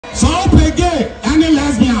gay and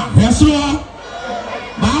lesbian. Yes, Lord.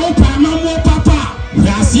 Bawumia papa.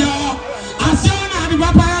 Yes, yo. Asiona di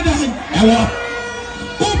papa day. Ewo.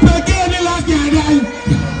 Upe gay and lesbian day.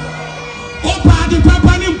 Upa di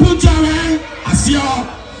papa ni punja way. Asio.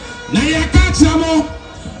 Na ye catch mo.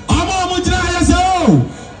 Omo mujira yeso.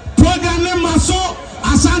 Program ne maso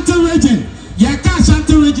Ashanti region. Ye ka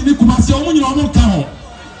Ashanti region ni Kumasi omo nyina omo ka ho.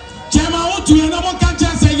 Chema wotu ye na mo ka che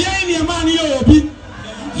se ye ni e ma ni obi.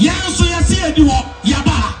 Ye nso ye se edi ho ya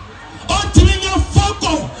ba. Ontimi nya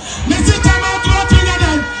foko. Ne se chema wotu nya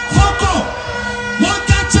dan foko. Mo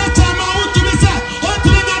ka che chema wotu bi se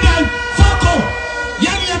ontimi nya dan foko.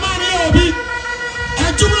 Ye ni e ma ni obi.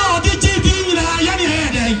 Ejuma odi ji di nyina ye ni e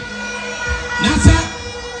dan. Na se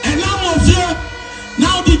enam ofie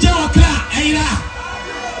now the Jawakra, Aira,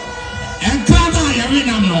 and Krana,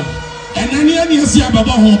 Yarinam, no, and any Asia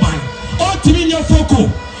Baba Hoban, or Timino Foco,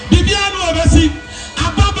 Bibiano Abasi,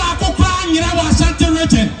 Ababa Kokran, Yawa Santa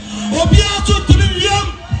Region, or Biato Timinium.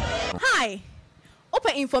 Hi,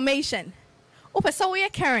 open information, open Sawyer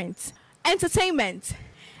current, entertainment,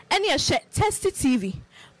 and your share Testy TV.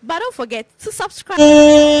 But don't forget to subscribe.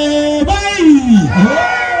 Oh,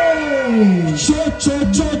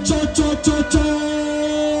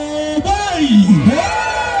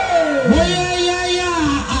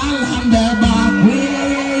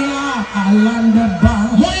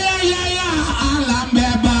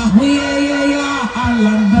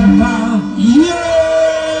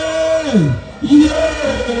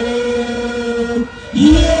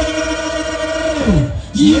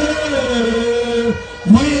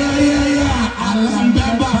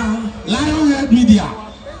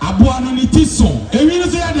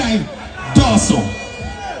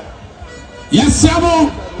 yes,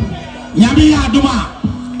 Sabo Yami Aduma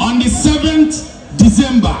on the 7th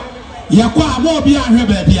December. Yakwa Mobi and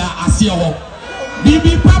Rebebia Asio.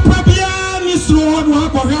 Bibi Papa Bia Nisro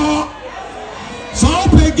Wako. So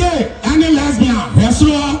gay and lesbian. Yes,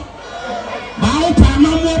 Lord.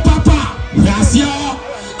 Bawumia papa. Yes, yo.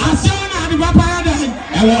 Asiona di papa day.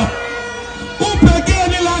 Ewo. Upe gay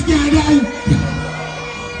and lesbian day.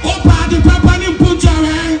 Upa di papa ni punja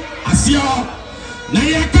way. Asio. Na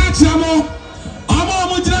ye catch mo. Omo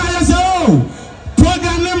mujira yeso.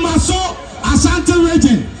 Program ne maso Ashanti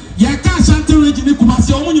region. Ye ka Ashanti region ni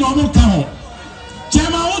Kumasi omo nyina omo ka ho.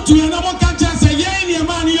 Chema wotu ye na mo ka che se ye ni e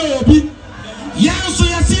ma ni obi. Ye nso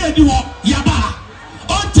ye se edi ho ya ba.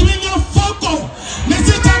 Ontimi nya foko. Ne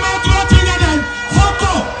se chema wotu nya dan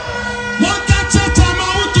foko. Mo ka che chema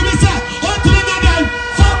wotu bi se ontimi nya dan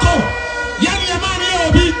foko. Ye ni e ma ni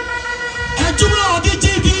obi. Ejuma odi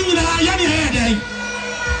ji di nyina ye ni e dan.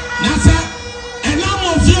 Na se enam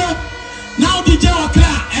ofie now the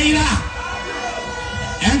Jawakra Aira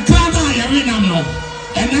and Krana Yarinam no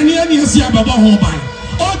and any Asia Baba Hoban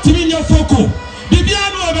or Timino Foco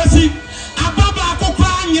Bibiano Abasi Ababa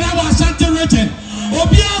Kokran Yawa Santa Region or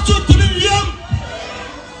Biato Timinium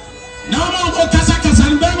now Okasaka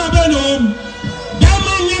and Bama Benom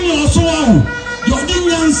Bama Yen also your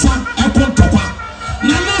Dinyansa and Pontopa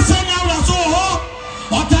Nana Sanya so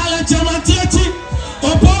Otala Chamatiati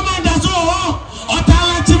Opooman does all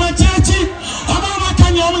Otala Chamatiati Obama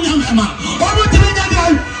can you Omo Timina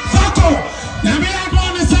Fako Nabi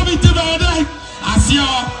on the 70th day as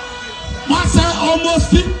your master almost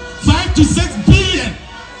 5 to 6 billion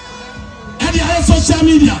and the other social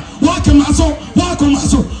media welcome also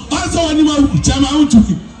animal Chama to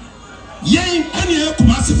him. Yay, any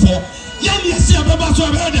Kumasi for Yan Yasia Baba so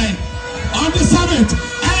on the 7th.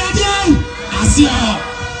 Asia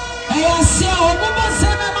Mama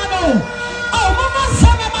Samano. Oh, Mama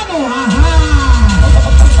Samano. Aha.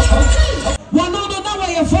 One of the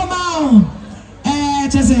former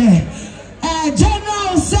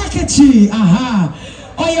General Secretary. Aha.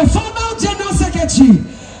 Or your former General Secretary.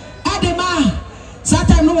 Adema.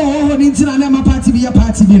 Satan no one into a party be a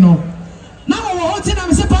party, you know. Now we're holding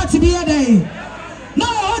a party be a day. Now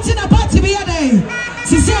we're holding a party be a day.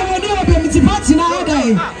 Sister, we know about the party now a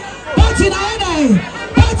day. Party now a day.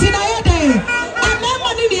 Party now a day. And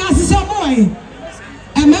member in the answer boy.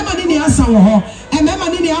 And member in the answer war. And member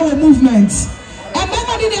in our movement. And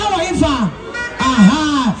member in our info.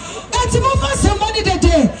 Aha. And to move us somebody that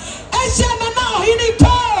day. And she now in it.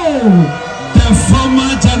 The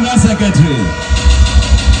former General Secretary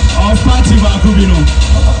of Party Bakubino.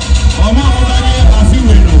 Oma Obaye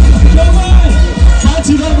Afiweno.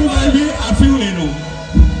 Party Bakubino Afiweno.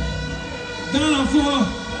 Ghana for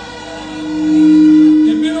a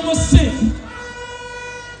minimum say.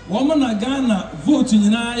 Woman a Ghana vote in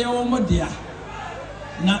Naya Omodia.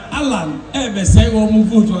 Na Alan ever say woman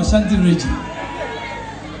vote to Ashanti region.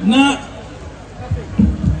 Na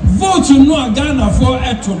vote no Ghana for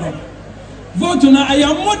eto vote na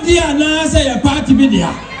ayamodia na say a party bi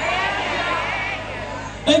dia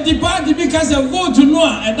enti party bi ka say vote no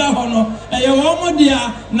a eda ho no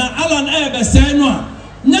ayamodia na Alan be say no a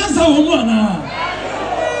nyasa wo mu ana.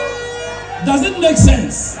 Does it make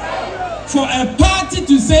sense for a party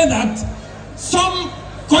to say that some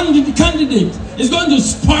candidate is going to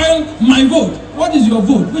spoil my vote? What is your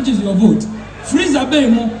vote? Which is your vote? Freeze abey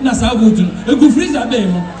mo na sa vote no egu freeze abey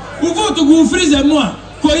mo u vote gu freeze mo a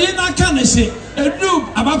koyi na ka na hye edu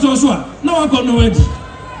abato so a na wa ko no wadi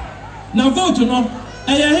na vote no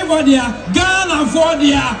eye hebo dia Ghana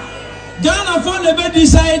for na be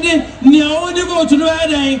decide ni o di vote no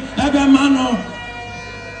eden ebe ma no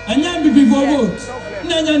enya MPP for vote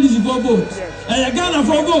na enya NDC for vote eye Ghana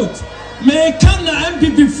for vote me kan na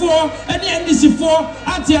MPP for any NDC for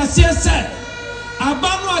ati asiese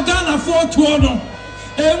abanu Ghana for to no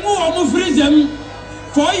emu o mu freeze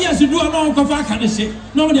 4 years do no ko fa kan hye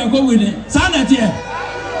no dey go win sa na tie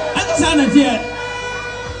ati sa na tie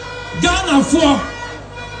Ghana for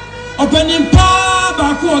opening pa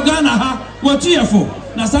ba ko Ghana ha wotuyefo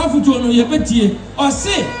na sa futu no ye betie o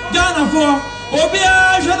se Ghana for obi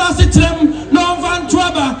a hwada sitrem no van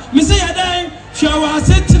toaba mi se yadan hwa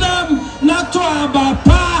sitrem na toaba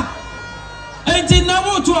pa enti na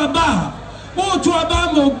wotu aba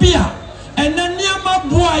mo bia enaniama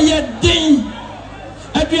boa ye den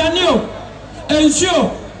aduane o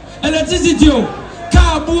ensuo electricity o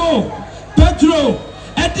cabo petrol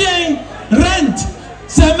eden rent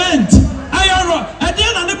cement iron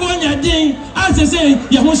eden na ne bo nya den asese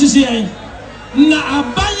ye ho hihye na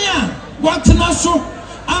abanya watena so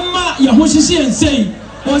ama ye ho hihye ensei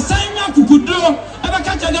o sanya kukudro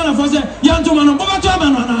abaka chaga na fose yantoma no bobato ama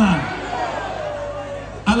no na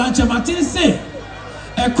alanche matin se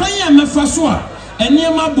ekwan ya mefa so a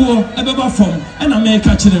eniema bo ebeba fom na me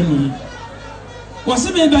ka kire mu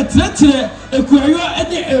wose me betretre ekuayo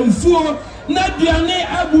ede emfuo na duane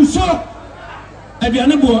abuso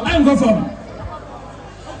aduane bo ango fom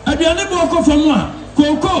aduane bo ko fom a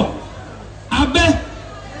koko abe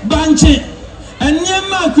banche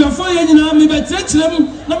eniema akuafo ye nyina me betretrem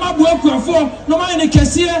na mabo akuafo no ma ne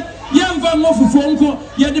kese ye mva mofufo nko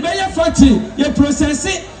ye de be ye factory ye process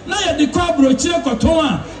na ye de kwa brochire koton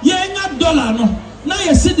a ye nya dollar no na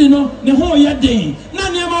ye sidi no ne ho ye den na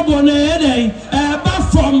niema bo na ye den ba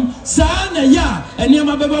fom sa na ya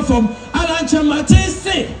eniema be ba fom alanche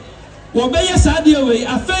matese wo be ye sa de we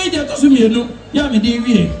afei de to so mienu ya me de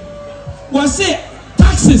wie wo se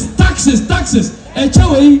taxes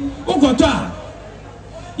echewe ukoto a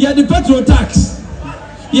ye de petrol tax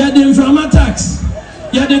ye de inframa tax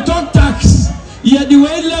ye de talk tax ye de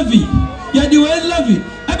way levy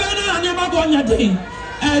ebe na niema bo nya den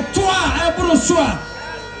to a ebro so a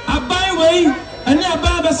abai wei ani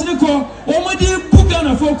abai besiniko omodi buga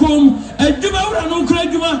na fokom adwuma wura no kra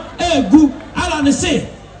adwuma egu ala ne se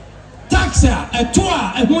tax a to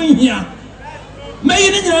a ehonhia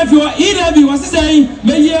meyi ni nyina fi ho ira bi wasesai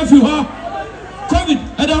meyi afi ho covid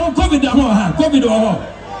da ho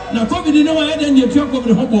na covid no wa eda nye tua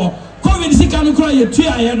covid ho bo covid sika no kra ye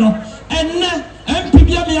tua ye no enne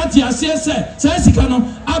MPBia me ati ase se sika no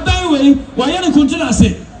abai wei wa ye ne kontuna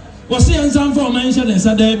se wose yansan for man hye den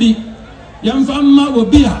sa da bi yamfa ma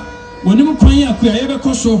obi a wonim kwan ya akua ye be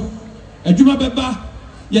koso adwuma beba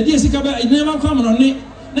ye de sika be ne ma kwa mo ne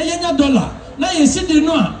na ye nya dollar na ye sidi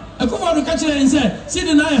no a ekofo do ka kire nse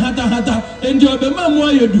sidi na ye hata endi obema mu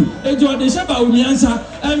ayedu eji ode hye Bawumia nsa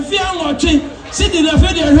emfi anwotwe sidi na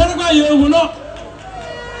fe de hwere kwa ye hu no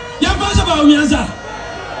yamfa hye Bawumia nsa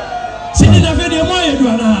sidi na fe de mu ayedu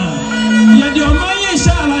ana ye de o man ye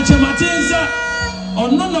hye ala chematinsa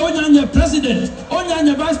ono na onyanya president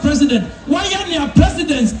onyanya vice president why ya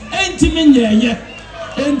presidents entimin ye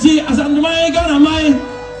enti asandumai Ghana mai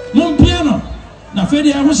mumpiano na fedi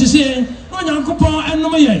ya hosise no nyankopon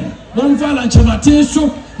ennom ye won fala nchemate so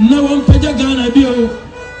na won pagya Ghana bio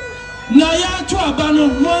na ya to aba no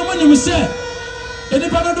mo amonim se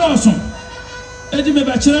edipa no doso edi me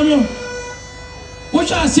ba kire mo wo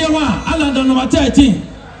hwa ase ho a ala do no 13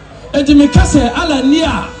 edi me kase ala ni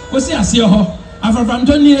a wo se ase ho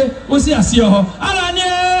Afrafrantonie osi asie ho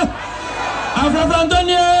alanie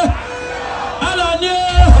Afrafrantonie alanie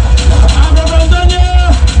Afrafrantonie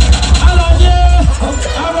alanie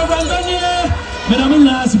Afrafrantonie mesdames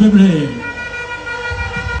là s'il vous plaît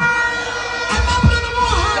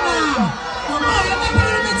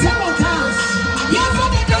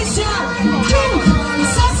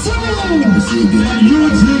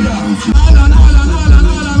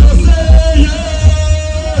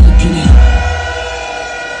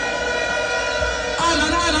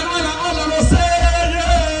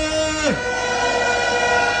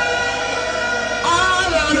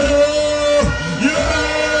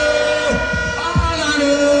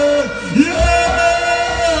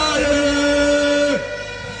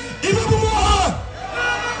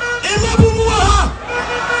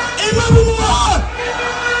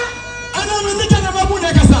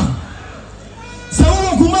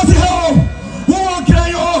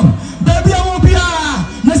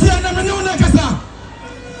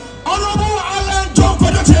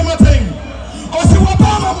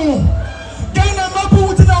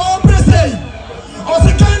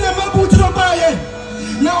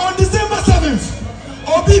Now on December 7th,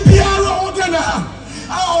 OBPR Ogana,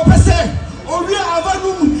 our person, Oria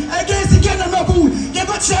Avanu, against the Ghana Mabu, get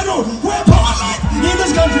a channel, we're power light in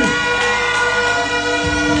this country.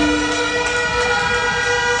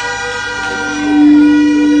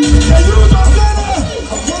 The youth of Ghana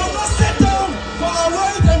will not sit down for our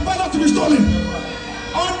right and banner to be stolen.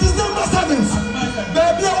 On December 7th,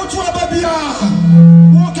 baby, Otua Babia,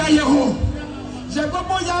 walk at your home.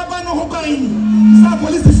 Jacobo Yabano Hobain, some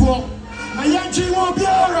police before. A young tree won't be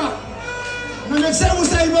around. And the same will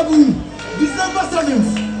say, December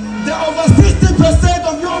 7th, the over 60%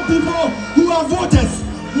 of young people who are voters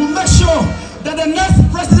will make sure that the next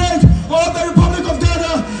president of the Republic of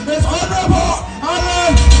Ghana is Honorable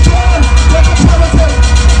Alan John Wontumi.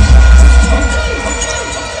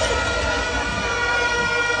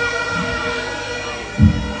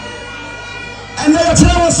 And the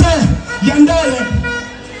chair will say, Yandaye,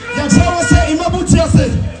 the chair will say, Imabutiase,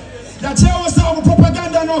 the chair will say,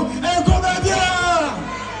 propaganda no, and go back here.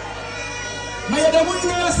 My other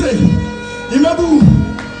say, Imabu,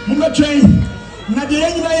 Mumba train, Nadia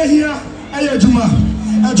here, Ayajuma,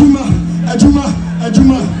 Ajuma,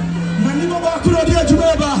 Nanima Bakura, dear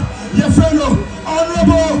Jumaba, your friend,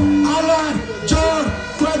 Honorable Alan John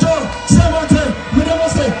Kwajo, Savate,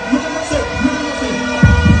 Madamase.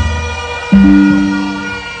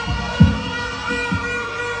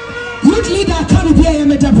 Leader can be a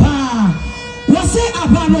metapa. Was say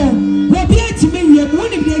Abano, will be a Timmy,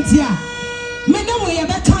 one of the idea. Mena way a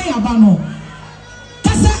Bekai Abano.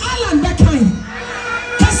 Cassa Alan Bekai.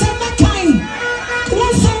 Cassa Bekai.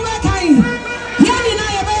 One so Bekai. Yanina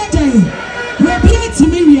Abete. Will be a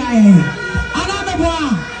Timmy. Another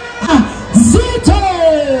Zito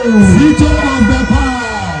of the pie.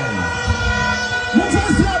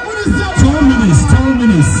 2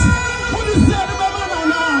 minutes. What is that?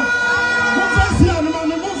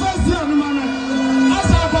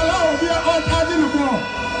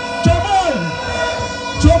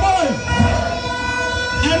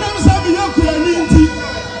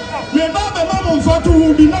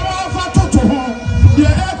 Will be no fatu to home. The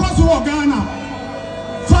air cost of Ghana.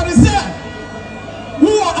 For the same,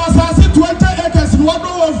 who are assassin 20 acres in one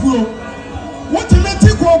overflow. What you make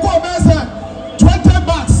it go 20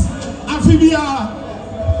 bucks. Amphibia.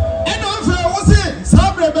 And also, was it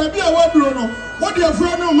Sabre baby a word bruno? What do you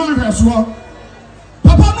friend no man has won?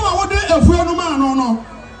 Papa no, what did a friend no man no?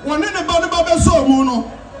 One in the body baba so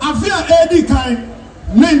mono. I fear Eddie kind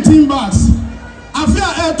 19 bucks. I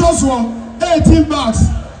fear air toss 18 bucks.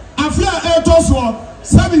 I fear a toss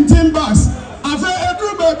 17 bucks. I fear a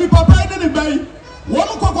true baby papa in the bay. One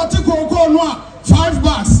cocotico no 5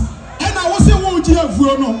 bucks. And I was a wood here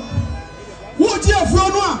for no. Wood here for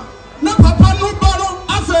no. No papa no battle.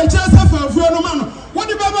 I fear just a no man. What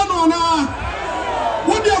the baba no na?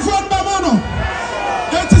 What your friend Bamano?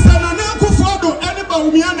 It is an uncle for any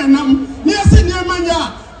Bawumia and Mahama. Near Senior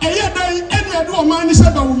Mania. A year day, any other man is a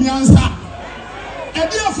Bawumia. A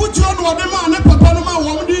dear foot on what the man and papa no man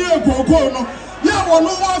won't be a go no. Ya won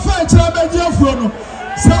no warfare travel dear frono.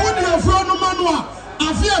 So when you have frono manua, I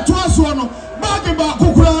fear to us one. Bag about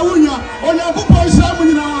Kukura Unya on your Kupa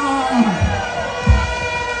Shamina.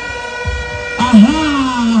 Aha.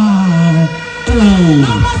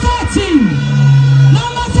 Number 13.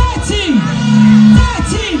 Number 13.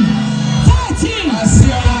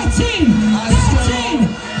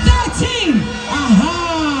 13. Aha.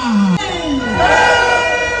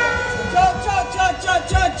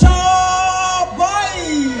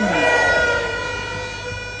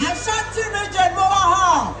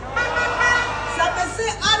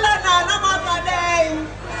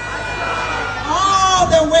 All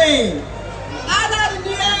the way. Alan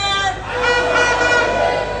here.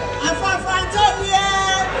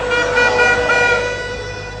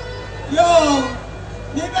 Yo,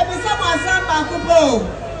 maybe someone sent back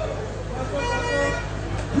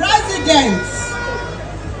President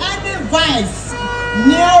and the vice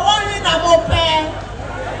near one in a mope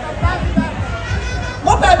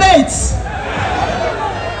baits.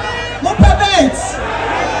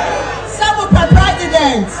 Some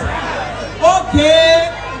president. Okay,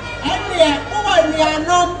 and there, who are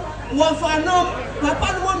no, Wafanum, Papa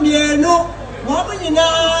no, woman in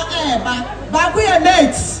our Bakuya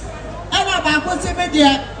mates, and a Baku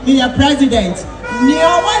media, me a president.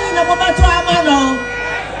 Near one in a Mobato Amano.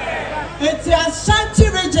 It's a Ashanti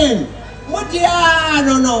region. Mudia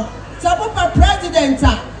no. Sabupa president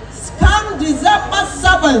come December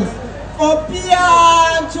 7th.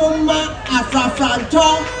 Opia Chuma Afrafranto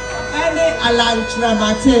any Alantra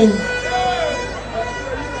Martin.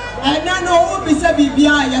 And I know who be say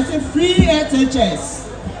BBI, you say free SHS.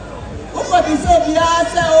 Who be say BBI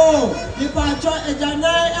say oh, the patron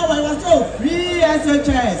Ejanai and was so free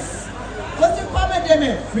SHS. What's the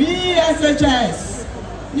comment free SHS?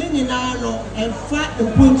 Nini nano and fat the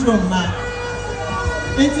puntrum man.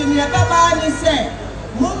 It's in the Baba say,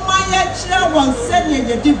 Mumma yet was sending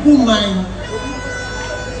the deep mine.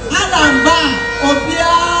 Alamba,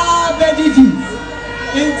 Obia Bedidi.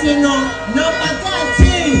 It's number 13.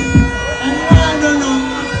 And I don't know,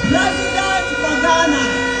 President for Ghana.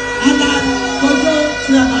 And I'm going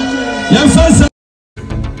to